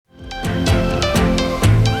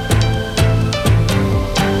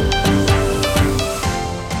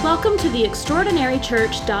the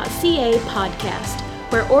extraordinarychurch.ca podcast,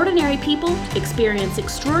 where ordinary people experience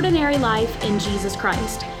extraordinary life in Jesus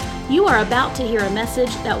Christ. You are about to hear a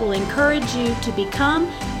message that will encourage you to become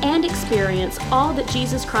and experience all that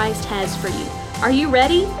Jesus Christ has for you. Are you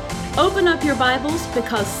ready? Open up your Bibles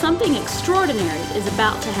because something extraordinary is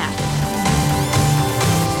about to happen.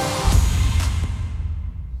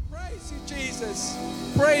 Praise you, Jesus.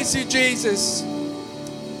 Praise you, Jesus.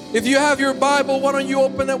 If you have your Bible, why don't you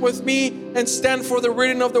open it with me and stand for the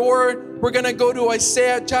reading of the Word. We're going to go to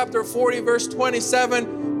Isaiah chapter 40, verse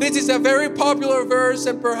 27. This is a very popular verse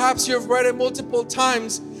and perhaps you've read it multiple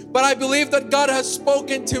times. But I believe that God has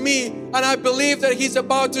spoken to me, and I believe that He's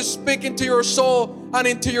about to speak into your soul and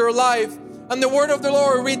into your life. And the word of the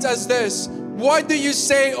Lord reads as this: Why do you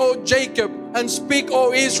say, O Jacob, and speak,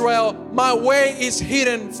 O Israel, my way is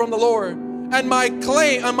hidden from the Lord, and my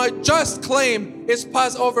claim and my just claim is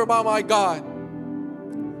passed over by my God?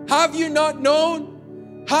 Have you not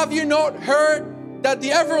known? Have you not heard that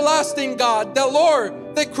the everlasting God, the Lord,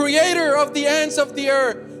 the creator of the ends of the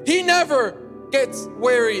earth, He never gets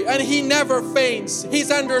weary and He never faints. His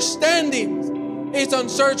understanding is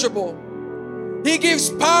unsearchable. He gives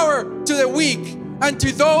power to the weak, and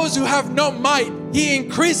to those who have no might He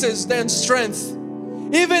increases their strength.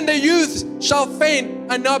 Even the youth shall faint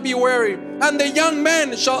and not be weary, and the young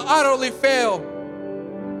men shall utterly fail.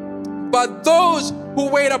 But those who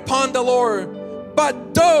wait upon the Lord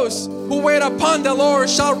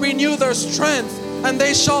shall renew their strength, and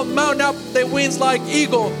they shall mount up the wings like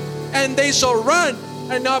eagle, and they shall run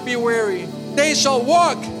and not be weary. They shall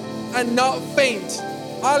walk and not faint.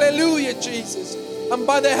 Hallelujah, Jesus. And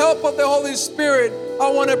by the help of the Holy Spirit, I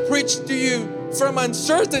want to preach to you from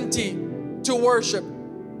uncertainty to worship.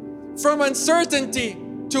 From uncertainty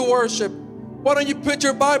to worship. Why don't you put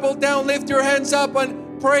your Bible down, lift your hands up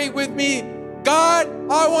and pray with me. God,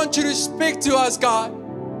 I want you to speak to us, God.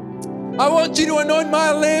 I want you to anoint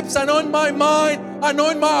my lips, anoint my mind,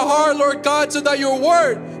 anoint my heart, Lord God, so that your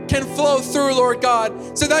word can flow through, Lord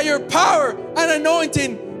God, so that your power and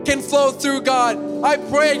anointing can flow through, God. I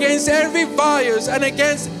pray against every bias and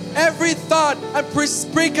against every thought and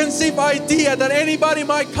preconceived idea that anybody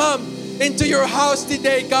might come into your house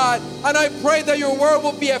today, God. And I pray that your word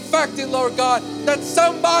will be effective, Lord God, that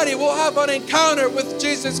somebody will have an encounter with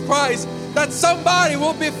Jesus Christ, that somebody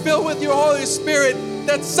will be filled with your Holy Spirit,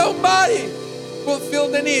 that somebody will feel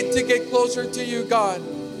the need to get closer to you, God.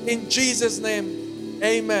 In Jesus' name,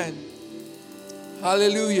 amen.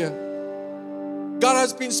 Hallelujah. God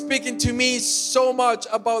has been speaking to me so much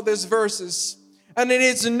about these verses. And it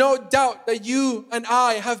is no doubt that you and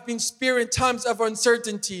I have been experiencing times of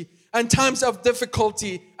uncertainty and times of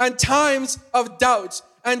difficulty and times of doubt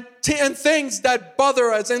and things that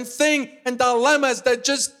bother us and dilemmas that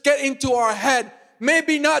just get into our head.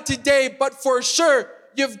 Maybe not today, but for sure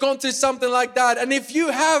you've gone through something like that. And if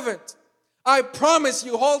you haven't, I promise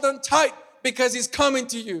you, hold on tight because He's coming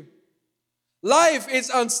to you. Life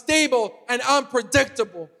is unstable and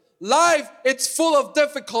unpredictable. Life, it's full of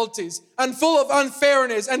difficulties and full of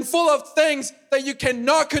unfairness and full of things that you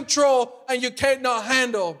cannot control and you cannot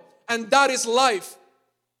handle. And that is life.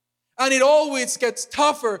 And it always gets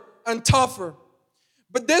tougher and tougher.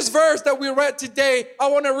 But this verse that we read today, I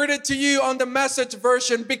want to read it to you on the Message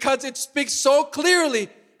version because it speaks so clearly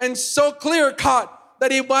and so clear-cut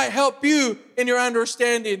that it might help you in your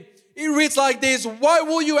understanding. It reads like this: Why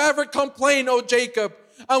will you ever complain, O Jacob?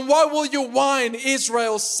 And why will you whine,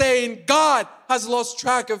 Israel, saying, God has lost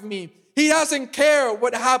track of me. He doesn't care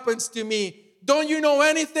what happens to me. Don't you know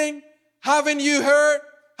anything? Haven't you heard?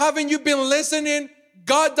 Haven't you been listening?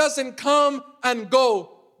 God doesn't come and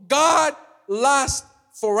go. God lasts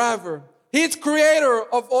forever. He's creator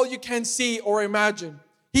of all you can see or imagine.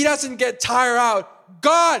 He doesn't get tired out.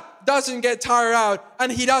 God doesn't get tired out,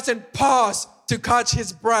 and He doesn't pause to catch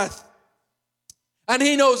His breath. And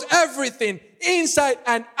He knows everything inside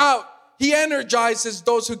and out. He energizes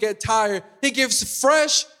those who get tired. He gives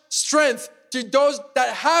fresh strength to those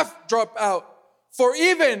that have dropped out. For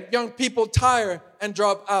even young people tire and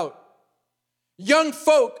drop out. Young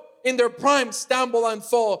folk in their prime stumble and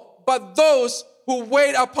fall, but those who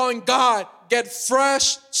wait upon God get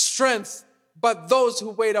fresh strength. But those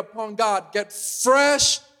who wait upon God get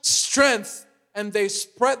fresh strength, and they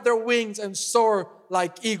spread their wings and soar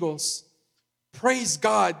like eagles. Praise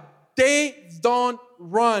God. They don't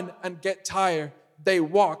run and get tired. They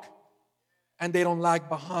walk and they don't lag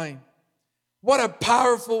behind. What a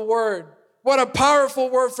powerful word. What a powerful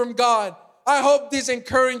word from God. I hope this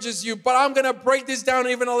encourages you, but I'm going to break this down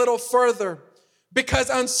even a little further because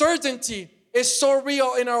uncertainty is so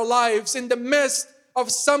real in our lives. In the midst of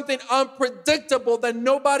something unpredictable that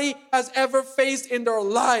nobody has ever faced in their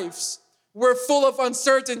lives. We're full of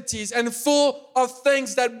uncertainties and full of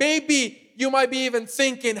things that maybe you might be even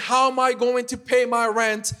thinking, how am I going to pay my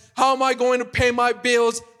rent? How am I going to pay my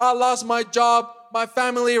bills? I lost my job. My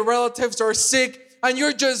family relatives are sick. And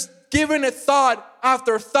you're just giving it thought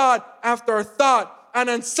after thought after thought. And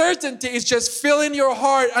uncertainty is just filling your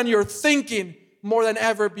heart and your thinking more than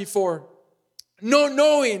ever before. Not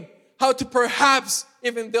knowing how to perhaps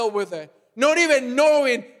even deal with it. Not even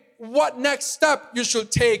knowing what next step you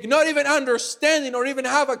should take. Not even understanding or even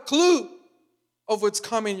have a clue of what's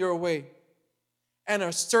coming your way. And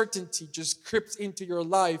uncertainty just creeps into your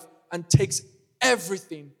life and takes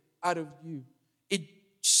everything out of you.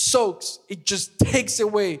 It just takes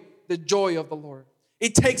away the joy of the Lord.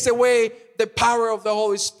 It takes away the power of the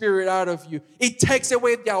Holy Spirit out of you. It takes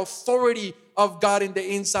away the authority of God in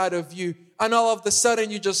the inside of you. And all of a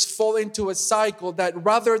sudden you just fall into a cycle that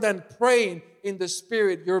rather than praying in the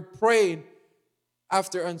Spirit, you're praying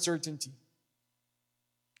after uncertainty.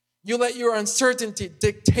 You let your uncertainty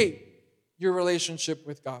dictate your relationship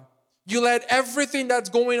with God. You let everything that's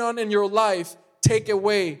going on in your life take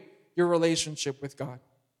away your relationship with God.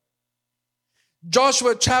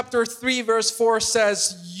 Joshua chapter 3 verse 4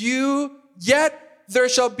 says, yet there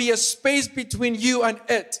shall be a space between you and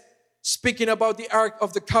it, speaking about the Ark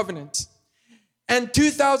of the Covenant, and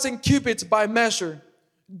 2,000 cubits by measure.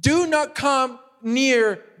 Do not come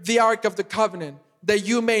near the Ark of the Covenant, that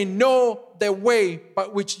you may know the way by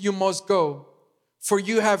which you must go, for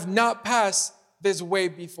you have not passed this way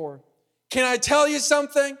before. Can I tell you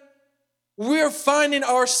something? We're finding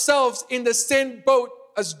ourselves in the same boat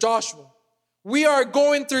as Joshua. We are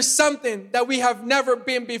going through something that we have never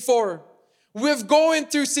been before. We're going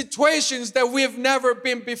through situations that we have never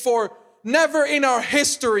been before. Never in our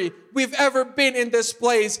history we've ever been in this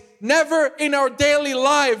place. Never in our daily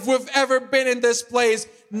life we've ever been in this place.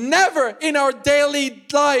 Never in our daily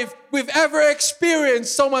life we've ever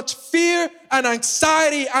experienced so much fear and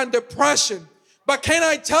anxiety and depression. But can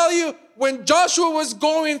I tell you, when Joshua was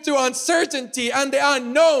going through uncertainty and the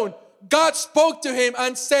unknown, God spoke to him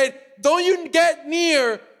and said, don't you get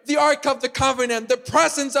near the Ark of the Covenant, the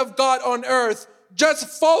presence of God on earth.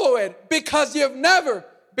 Just follow it, because you have never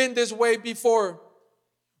been this way before.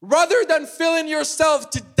 Rather than filling yourself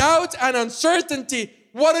to doubt and uncertainty,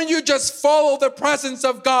 why don't you just follow the presence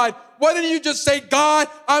of God? Why don't you just say, God,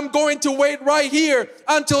 I'm going to wait right here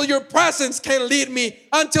until your presence can lead me,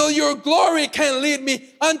 until your glory can lead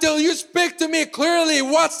me, until you speak to me clearly.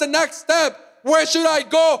 What's the next step? Where should I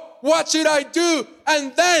go? What should I do?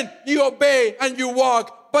 And then you obey and you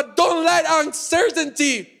walk. But don't let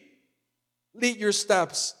uncertainty lead your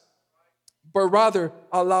steps, but rather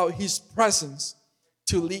allow His presence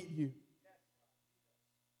to lead you.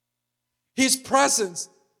 His presence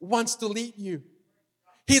wants to lead you.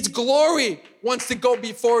 His glory wants to go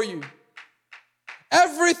before you.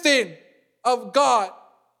 Everything of God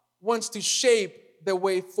wants to shape the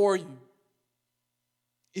way for you.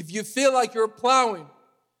 If you feel like you're plowing,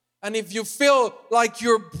 and if you feel like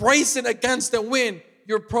you're bracing against the wind,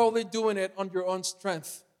 you're probably doing it on your own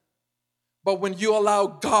strength. But when you allow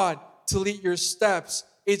God to lead your steps,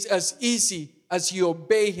 it's as easy as you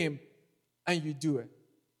obey Him and you do it.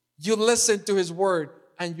 You listen to His word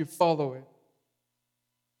and you follow it.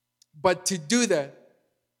 But to do that,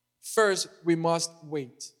 first we must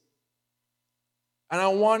wait. And I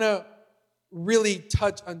want to really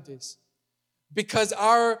touch on this, because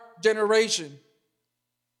our generation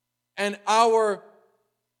and our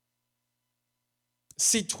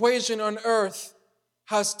situation on earth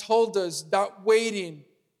has told us that waiting,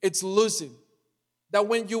 it's losing. That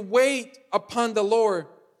when you wait upon the Lord,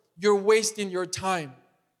 you're wasting your time.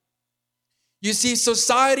 You see,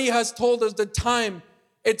 society has told us that time,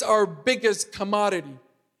 it's our biggest commodity.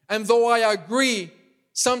 And though I agree,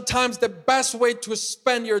 sometimes the best way to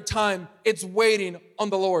spend your time, it's waiting on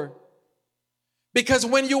the Lord. Because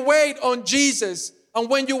when you wait on Jesus and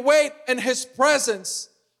when you wait in His presence,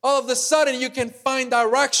 all of a sudden you can find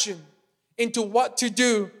direction into what to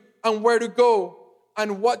do and where to go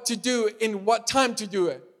and what to do in what time to do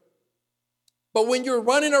it. But when you're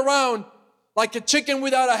running around like a chicken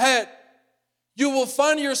without a head, you will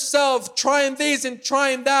find yourself trying this and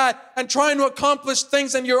trying that and trying to accomplish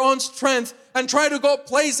things in your own strength and try to go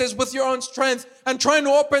places with your own strength and trying to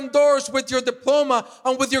open doors with your diploma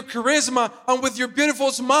and with your charisma and with your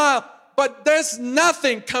beautiful smile. But there's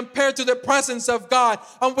nothing compared to the presence of God.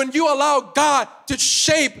 And when you allow God to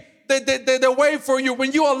shape the way for you,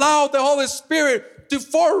 when you allow the Holy Spirit to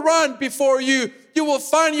forerun before you, you will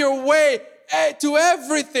find your way to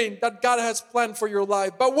everything that God has planned for your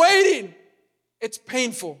life. But waiting, It's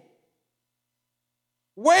painful.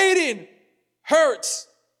 Waiting hurts.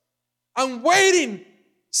 And waiting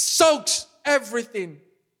soaks everything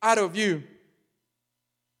out of you.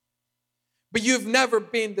 But you've never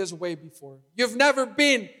been this way before. You've never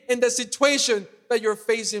been in the situation that you're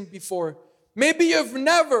facing before. Maybe you've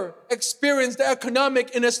never experienced the economic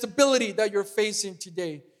instability that you're facing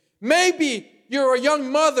today. Maybe you're a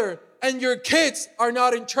young mother and your kids are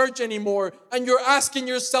not in church anymore and you're asking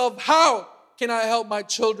yourself, how can I help my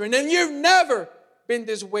children? And you've never been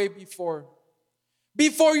this way before.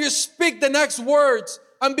 Before you speak the next words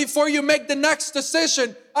and before you make the next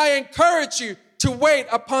decision, I encourage you to wait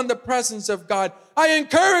upon the presence of God. I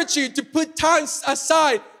encourage you to put time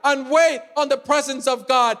aside and wait on the presence of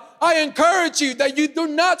God. I encourage you that you do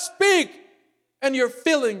not speak in your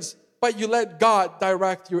feelings, but you let God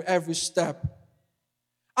direct your every step.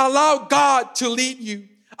 Allow God to lead you.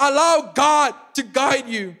 Allow God to guide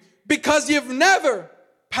you, because you've never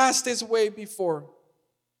passed this way before.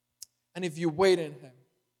 And if you wait in Him,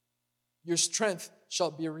 your strength shall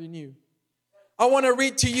be renewed. I want to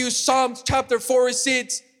read to you Psalms chapter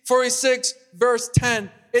 46, verse 10.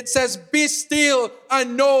 It says, be still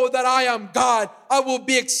and know that I am God. I will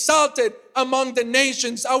be exalted among the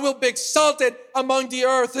nations. I will be exalted among the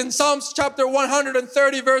earth. And Psalms chapter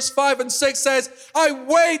 130, verse 5 and 6 says, I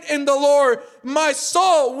wait in the Lord. My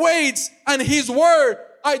soul waits, and His word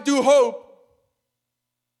I do hope.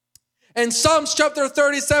 And Psalms chapter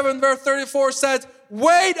 37, verse 34 says,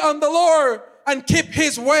 wait on the Lord and keep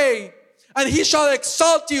His way, and He shall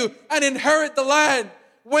exalt you and inherit the land.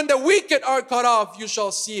 When the wicked are cut off, you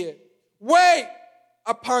shall see it. Wait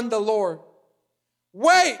upon the Lord.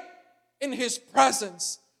 Wait in His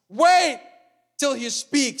presence. Wait till He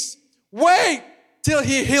speaks. Wait till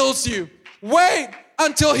He heals you. Wait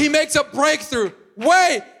until He makes a breakthrough.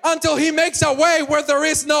 Wait until He makes a way where there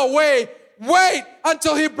is no way. Wait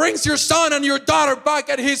until He brings your son and your daughter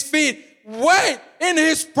back at His feet. Wait in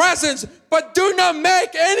His presence, but do not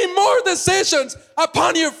make any more decisions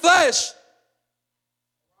upon your flesh.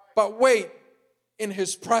 But wait in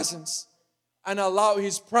His presence and allow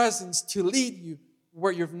His presence to lead you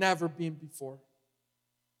where you've never been before.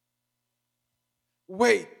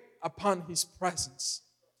 Wait upon His presence.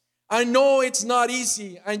 I know it's not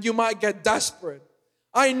easy and you might get desperate.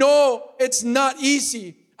 I know it's not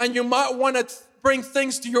easy and you might want to bring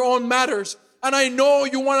things to your own matters. And I know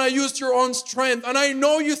you want to use your own strength. And I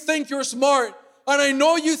know you think you're smart. And I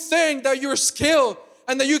know you think that you're skilled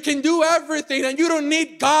and that you can do everything and you don't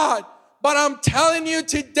need God. But I'm telling you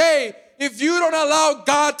today, if you don't allow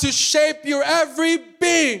God to shape your every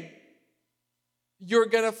being, you're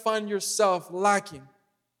going to find yourself lacking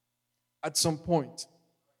at some point.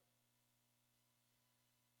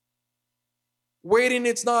 Waiting,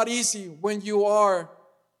 it's not easy when you are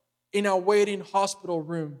in a waiting hospital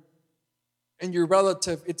room and your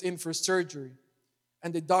relative is in for surgery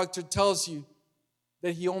and the doctor tells you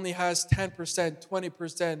that he only has 10%,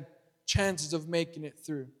 20% chances of making it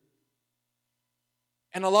through.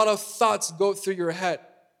 And a lot of thoughts go through your head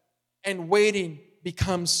and waiting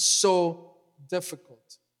becomes so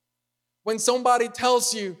difficult. When somebody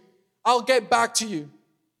tells you, I'll get back to you,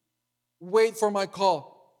 wait for my call.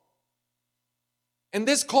 And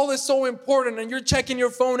this call is so important and you're checking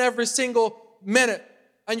your phone every single minute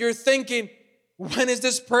and you're thinking, when is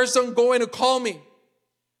this person going to call me?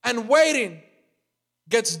 And waiting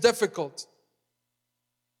gets difficult.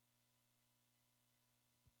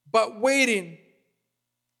 But waiting,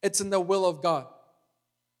 it's in the will of God.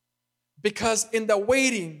 Because in the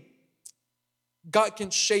waiting, God can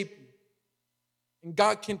shape you. And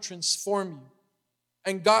God can transform you.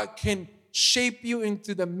 And God can shape you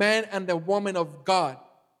into the man and the woman of God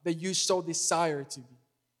that you so desire to be.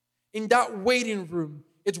 In that waiting room,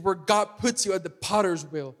 it's where God puts you at the potter's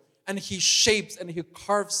wheel and He shapes and He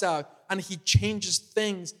carves out and He changes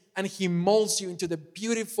things and He molds you into the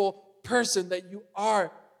beautiful person that you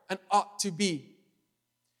are and ought to be.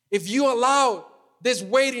 If you allow this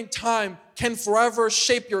waiting time can forever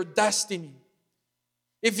shape your destiny.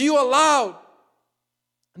 If you allow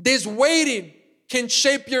this waiting can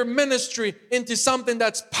shape your ministry into something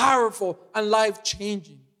that's powerful and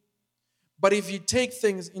life-changing. But if you take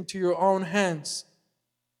things into your own hands,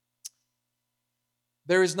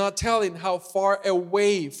 there is not telling how far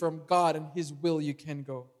away from God and His will you can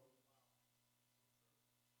go.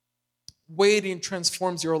 Waiting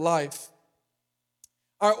transforms your life.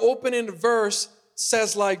 Our opening verse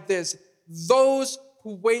says like this, those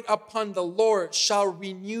who wait upon the Lord shall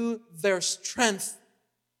renew their strength.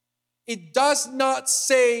 It does not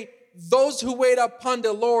say those who wait upon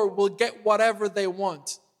the Lord will get whatever they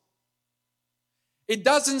want. It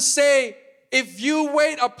doesn't say If you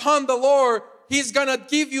wait upon the Lord, He's going to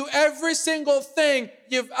give you every single thing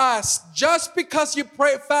you've asked. Just because you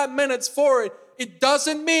pray 5 minutes for it, it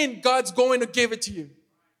doesn't mean God's going to give it to you.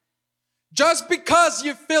 Just because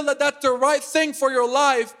you feel that that's the right thing for your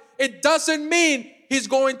life, it doesn't mean He's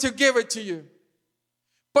going to give it to you.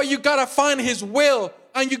 But you got to find His will,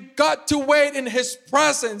 and you got to wait in His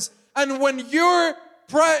presence. And when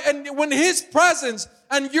when His presence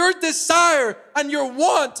and your desire and your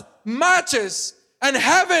want matches, and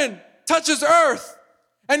heaven touches earth,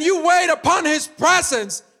 and you wait upon His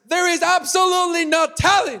presence, there is absolutely no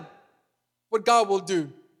telling what God will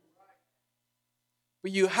do.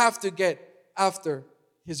 But you have to get after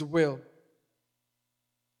His will.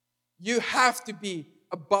 You have to be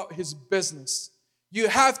about His business. You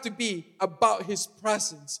have to be about His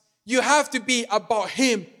presence. You have to be about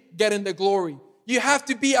Him getting the glory. You have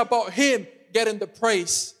to be about Him getting the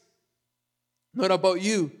praise. Not about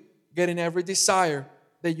you getting every desire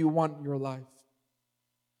that you want in your life.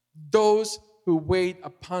 Those who wait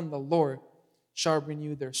upon the Lord shall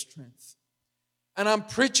renew their strength. And I'm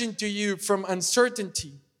preaching to you from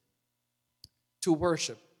uncertainty to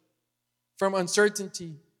worship. From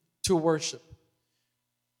uncertainty to worship.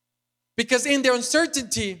 Because in the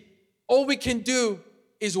uncertainty, all we can do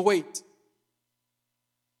is wait.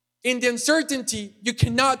 In the uncertainty, you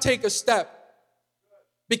cannot take a step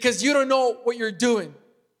because you don't know what you're doing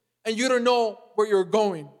and you don't know where you're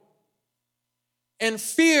going. And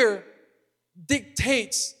fear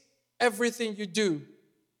dictates everything you do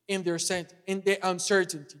in the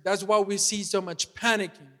uncertainty. That's why we see so much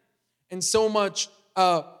panicking and so much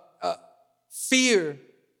fear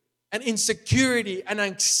and insecurity and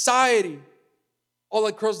anxiety all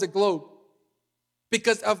across the globe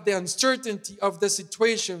because of the uncertainty of the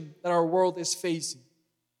situation that our world is facing.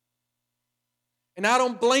 And I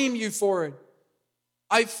don't blame you for it.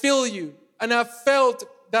 I feel you, and I felt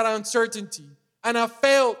that uncertainty, and I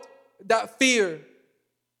felt that fear.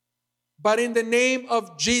 But in the name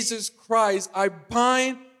of Jesus Christ, I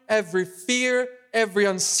bind every fear, every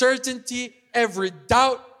uncertainty, every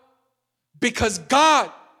doubt, because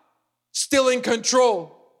God still in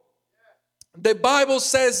control. The Bible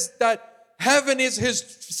says that heaven is His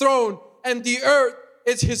throne and the earth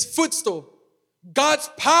is His footstool. God's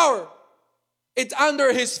power, it's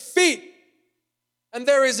under His feet. And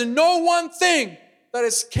there is no one thing that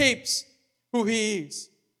escapes who He is.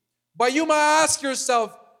 But you might ask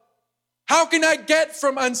yourself, how can I get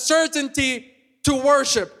from uncertainty to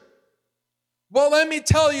worship? Well, let me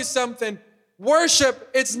tell you something. Worship,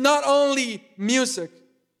 it's not only music.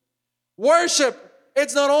 Worship,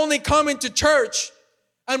 it's not only coming to church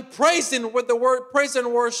and praising with the praise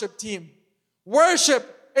and worship team.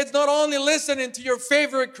 Worship, it's not only listening to your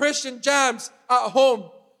favorite Christian jams at home.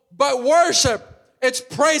 But worship, it's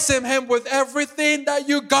praising Him with everything that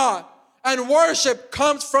you got. And worship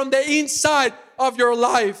comes from the inside of your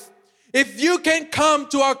life. If you can come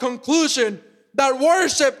to a conclusion that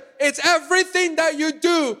worship is everything that you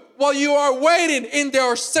do while you are waiting in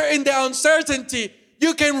the uncertainty,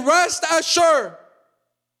 you can rest assured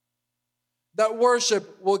that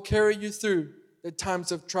worship will carry you through the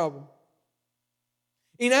times of trouble.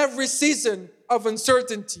 In every season of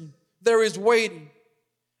uncertainty, there is waiting.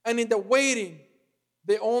 And in the waiting,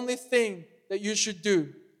 the only thing that you should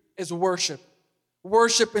do is worship.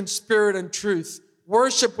 Worship in spirit and truth.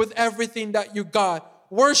 Worship with everything that you got.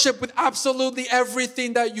 Worship with absolutely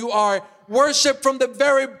everything that you are. Worship from the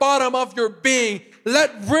very bottom of your being.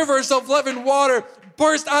 Let rivers of living water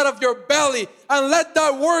burst out of your belly, and let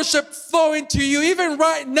that worship flow into you. Even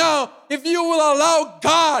right now, if you will allow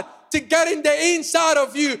God to get in the inside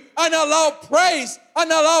of you and allow praise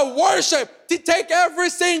and allow worship to take every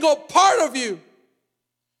single part of you,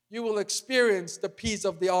 you will experience the peace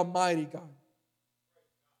of the Almighty God.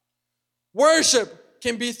 Worship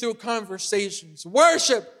can be through conversations.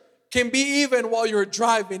 Worship can be even while you're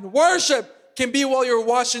driving. Worship can be while you're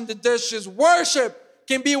washing the dishes. Worship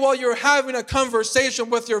can be while you're having a conversation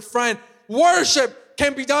with your friend. Worship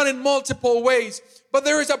can be done in multiple ways. But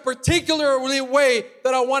there is a particular way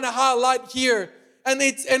that I want to highlight here. And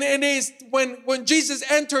it is when Jesus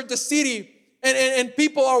entered the city and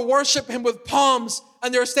people are worshiping Him with palms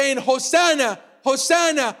and they're saying, Hosanna,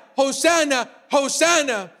 Hosanna, Hosanna,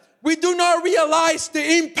 Hosanna. We do not realize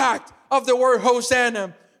the impact of the word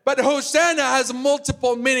Hosanna. But Hosanna has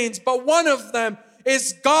multiple meanings. But one of them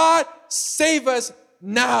is God save us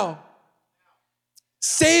now.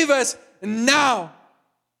 Save us now.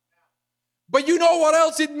 But you know what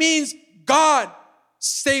else it means? God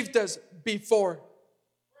saved us before.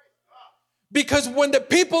 Because when the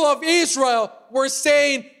people of Israel were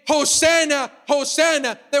saying, Hosanna,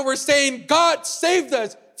 Hosanna, they were saying, God saved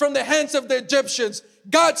us from the hands of the Egyptians.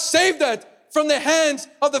 God saved us from the hands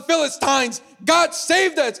of the Philistines. God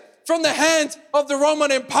saved us from the hands of the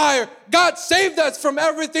Roman Empire. God saved us from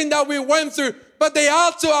everything that we went through. But they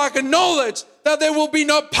also acknowledged that there will be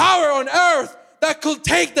no power on earth that could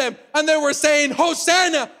take them. And they were saying,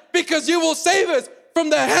 Hosanna, because you will save us from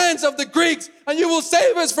the hands of the Greeks, and you will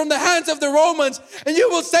save us from the hands of the Romans, and you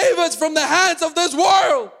will save us from the hands of this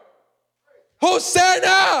world.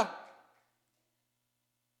 Hosanna!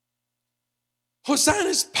 Hosanna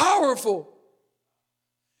is powerful.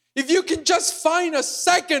 If you can just find a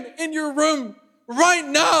second in your room right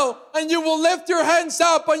now, and you will lift your hands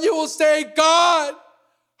up and you will say, God,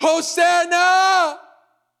 Hosanna!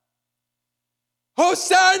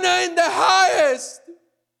 Hosanna in the highest!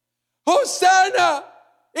 Hosanna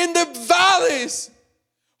in the valleys!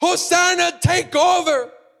 Hosanna, take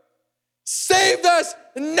over! Save us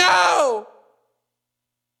now!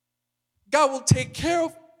 God will take care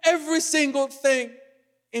of every single thing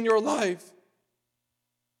in your life.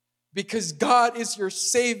 Because God is your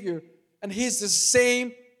Savior, and He's the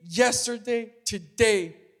same yesterday,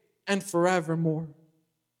 today, and forevermore.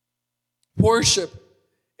 Worship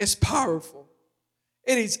is powerful.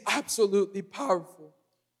 It is absolutely powerful.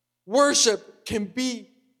 Worship can be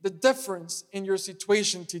the difference in your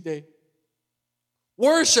situation today.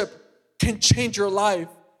 Worship can change your life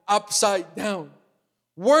upside down.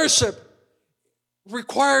 Worship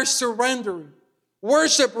requires surrendering.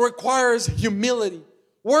 Worship requires humility.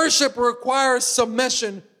 Worship requires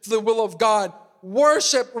submission to the will of God.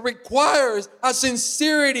 Worship requires a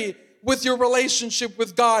sincerity with your relationship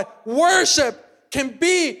with God. Worship can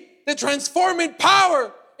be the transforming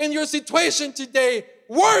power in your situation today.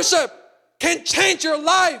 Worship can change your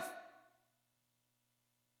life.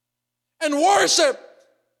 And worship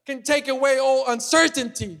can take away all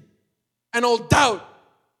uncertainty and all doubt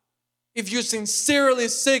if you sincerely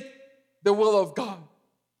seek the will of God.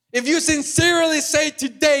 If you sincerely say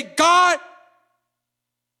today, God,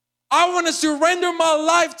 I want to surrender my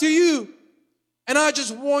life to you, and I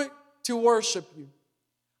just want to worship you.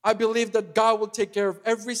 I believe that God will take care of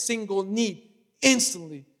every single need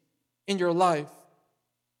instantly in your life.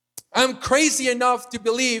 I'm crazy enough to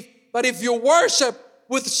believe that if you worship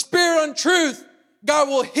with spirit and truth, God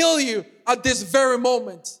will heal you at this very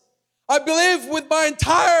moment. I believe with my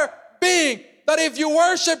entire being that if you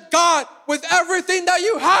worship God with everything that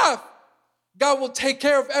you have, God will take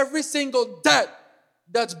care of every single debt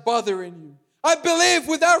that's bothering you. I believe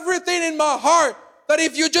with everything in my heart that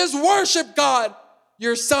if you just worship God,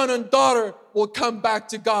 your son and daughter will come back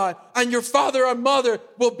to God, and your father and mother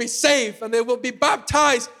will be saved, and they will be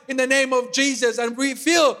baptized in the name of Jesus and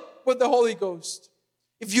refilled with the Holy Ghost.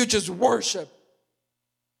 If you just worship.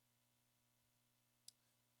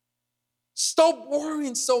 Stop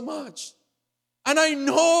worrying so much. And I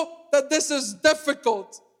know that this is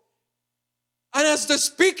difficult. And as the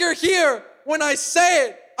speaker here, when I say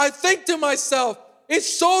it, I think to myself,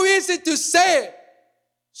 it's so easy to say it,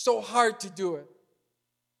 so hard to do it.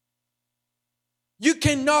 You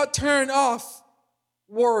cannot turn off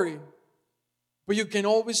worry, but you can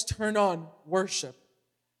always turn on worship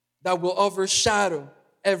that will overshadow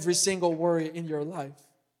every single worry in your life.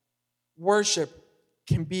 Worship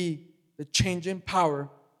can be the changing power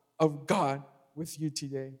of God with you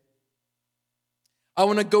today. I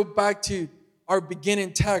want to go back to our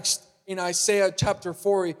beginning text in Isaiah chapter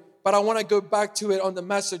 40, but I want to go back to it on the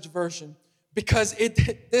Message version because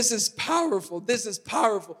this is powerful. This is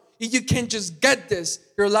powerful. If you can just get this,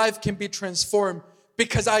 your life can be transformed.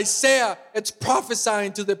 Because Isaiah, it's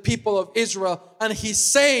prophesying to the people of Israel, and he's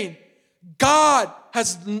saying, God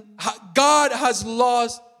has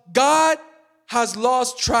lost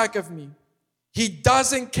track of me. He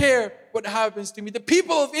doesn't care what happens to me. The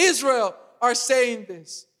people of Israel are saying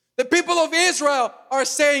this. The people of Israel are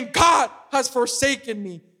saying, God has forsaken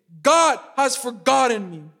me. God has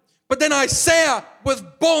forgotten me. But then Isaiah,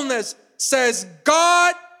 with boldness, says,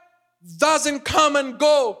 God doesn't come and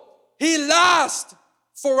go. He lasts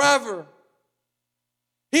forever.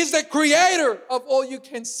 He's the creator of all you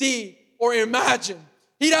can see or imagine.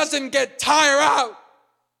 He doesn't get tired out,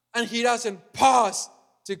 and he doesn't pause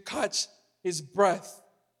to catch his breath.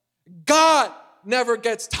 God never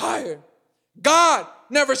gets tired. God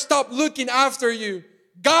never stops looking after you.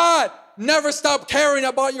 God never stops caring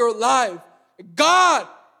about your life. God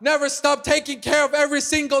never stopped taking care of every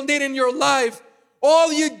single need in your life.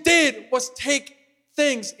 All you did was take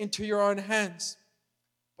things into your own hands.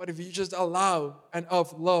 But if you just allow and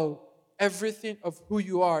offload everything of who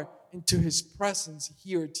you are into his presence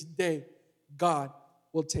here today, God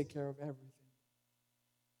will take care of everything.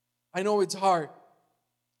 I know it's hard.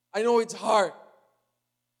 I know it's hard.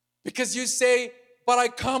 Because you say, but I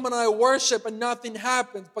come and I worship and nothing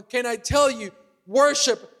happens. But can I tell you,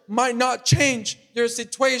 worship might not change your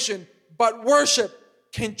situation, but worship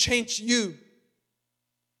can change you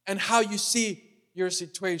and how you see your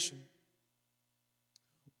situation.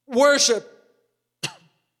 Worship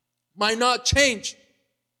might not change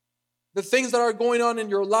the things that are going on in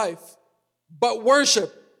your life, but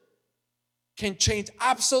worship can change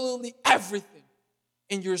absolutely everything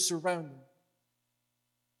in your surrounding.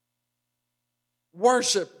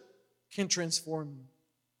 Worship can transform you.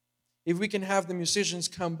 If we can have the musicians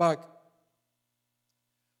come back.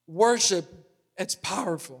 Worship, it's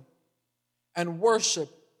powerful. And worship,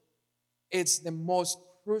 it's the most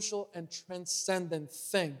crucial and transcendent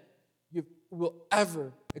thing you will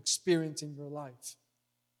ever experience in your life.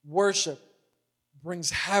 Worship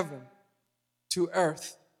brings heaven to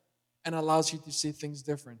earth and allows you to see things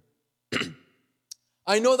different.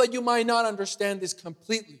 I know that you might not understand this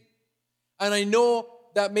completely. And I know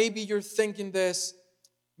that maybe you're thinking this,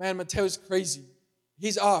 man, Mateo's crazy.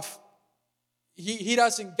 He's off. He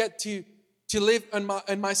doesn't get to live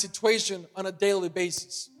in my situation on a daily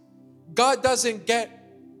basis. God doesn't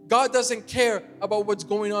care about what's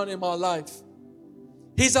going on in my life.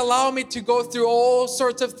 He's allowed me to go through all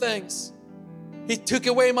sorts of things. He took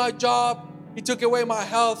away my job. He took away my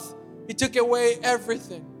health. He took away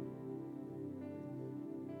everything.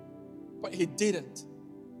 But He didn't.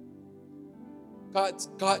 God's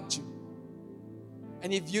got you.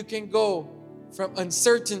 And if you can go from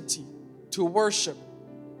uncertainty to worship,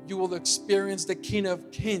 you will experience the King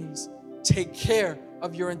of Kings take care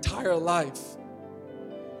of your entire life.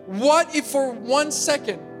 What if for 1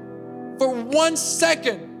 second,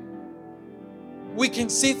 we can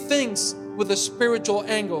see things with a spiritual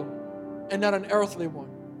angle and not an earthly one?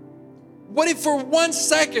 What if for 1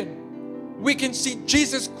 second we can see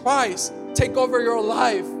Jesus Christ take over your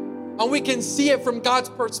life and we can see it from God's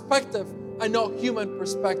perspective and not human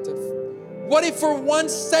perspective? What if for 1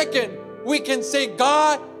 second we can say,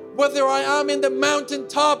 God, whether I am in the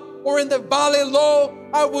mountaintop or in the valley low,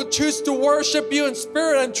 I will choose to worship you in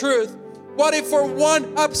spirit and truth? What if for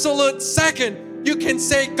 1 absolute second you can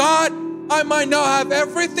say, God, I might not have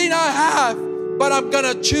everything I have, but I'm going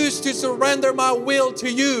to choose to surrender my will to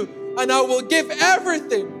you, and I will give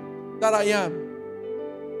everything that I am.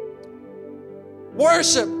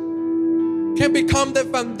 Worship can become the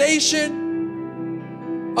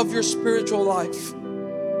foundation of your spiritual life,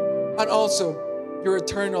 and also your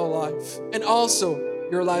eternal life, and also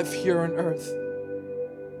your life here on earth.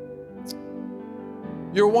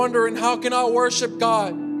 You're wondering, how can I worship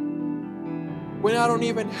God when I don't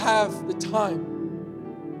even have the time?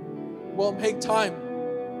 Well, make time.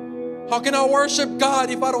 How can I worship God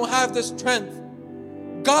if I don't have the strength?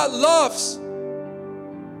 God loves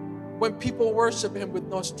when people worship Him with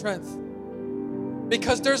no strength,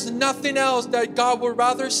 because there's nothing else that God would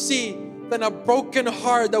rather see than a broken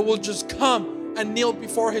heart that will just come and kneel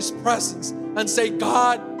before His presence and say,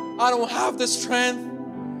 God, I don't have the strength.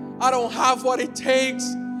 I don't have what it takes.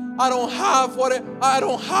 I don't have it. I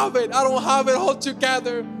don't have it all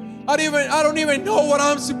together. I don't even know what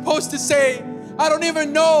I'm supposed to say. I don't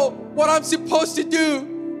even know what I'm supposed to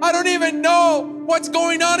do. I don't even know what's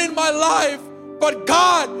going on in my life. But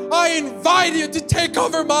God, I invite you to take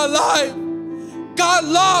over my life. God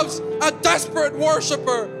loves a desperate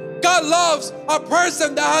worshiper. God loves a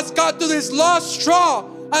person that has got to this last straw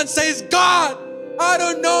and says, God, I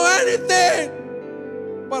don't know anything,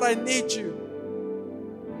 but I need you.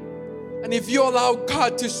 And if you allow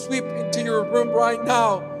God to sweep into your room right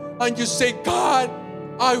now and you say, God,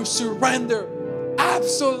 I surrender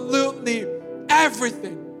absolutely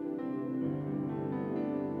everything,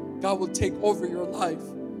 God will take over your life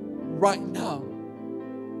right now.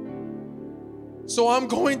 So I'm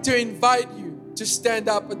going to invite you to stand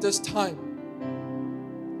up at this time.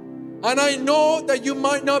 And I know that you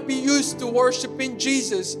might not be used to worshiping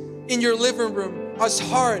Jesus in your living room as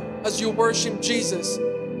hard as you worship Jesus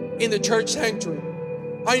in the church sanctuary.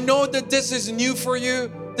 I know that this is new for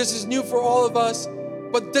you. This is new for all of us.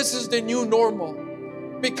 But this is the new normal,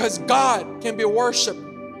 because God can be worshiped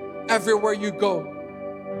everywhere you go.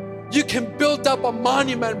 You can build up a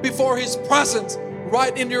monument before His presence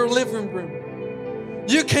right in your living room.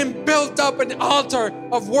 You can build up an altar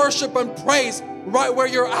of worship and praise right where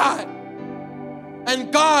you're at.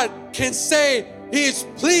 And God can say He is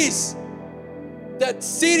pleased that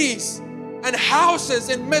cities and houses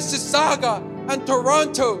in Mississauga and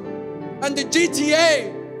Toronto and the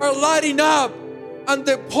GTA are lighting up and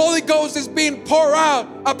the Holy Ghost is being poured out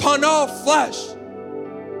upon all flesh.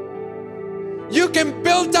 You can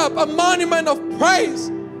build up a monument of praise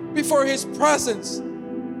before His presence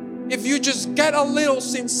if you just get a little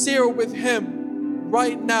sincere with Him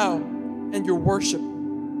right now in your worship.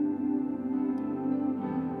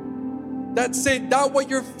 That's it. That what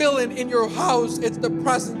you're feeling in your house, it's the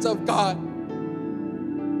presence of God.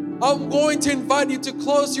 I'm going to invite you to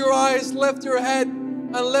close your eyes, lift your head,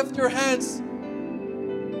 and lift your hands.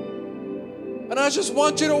 And I just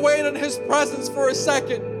want you to wait on His presence for a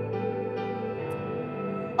second.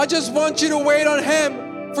 I just want you to wait on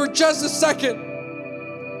Him for just a second.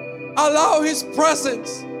 Allow His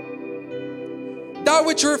presence, that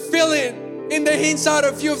which you're feeling in the inside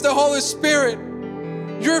of you of the Holy Spirit.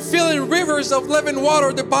 You're feeling rivers of living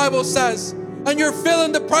water, the Bible says. And you're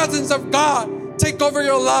feeling the presence of God take over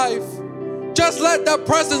your life. Just let that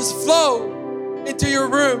presence flow into your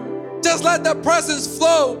room. Just let that presence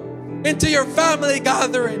flow into your family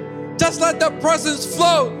gathering. Just let that presence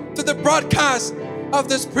flow to the broadcast of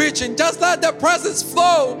this preaching. Just let that presence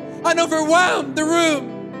flow and overwhelm the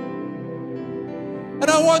room. And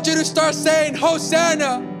I want you to start saying,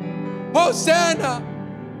 Hosanna, Hosanna,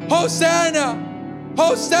 Hosanna,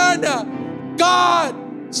 Hosanna. God,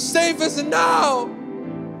 save us now.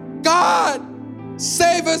 God,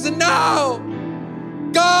 save us now.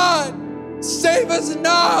 God, save us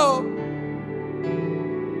now.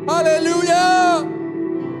 Hallelujah.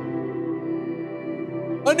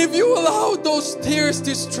 And if you allow those tears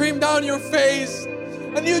to stream down your face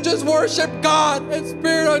and you just worship God in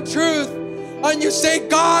spirit and truth, and you say,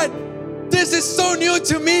 God, this is so new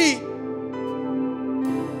to me.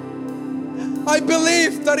 I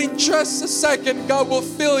believe that in just a second, God will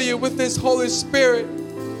fill you with His Holy Spirit.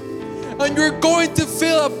 And you're going to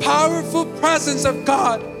feel a powerful presence of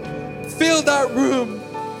God fill that room.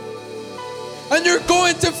 And you're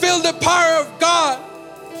going to feel the power of God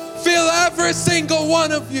fill every single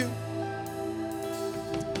one of you.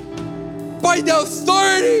 By the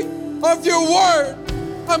authority of your word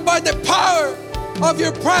and by the power of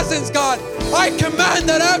your presence, God, I command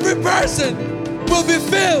that every person will be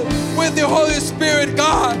filled with the Holy Spirit,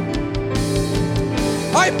 God.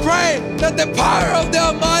 I pray that the power of the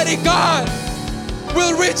Almighty God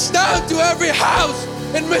will reach down to every house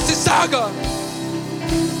in Mississauga,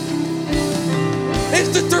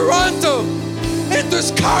 into Toronto, into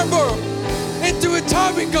Scarborough, into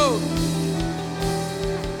Etobicoke.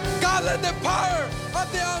 God, let the power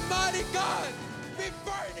of the Almighty God be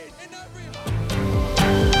burning in every heart.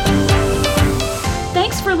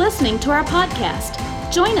 Thanks for listening to our podcast.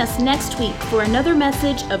 Join us next week for another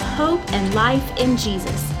message of hope and life in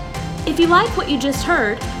Jesus. If you like what you just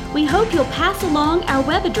heard, we hope you'll pass along our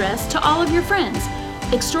web address to all of your friends,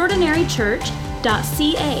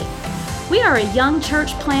 extraordinarychurch.ca. We are a young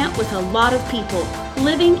church plant with a lot of people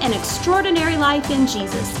living an extraordinary life in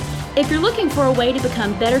Jesus. If you're looking for a way to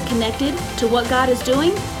become better connected to what God is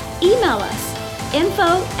doing, email us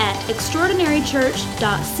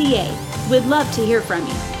info@extraordinarychurch.ca. We'd love to hear from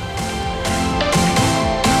you.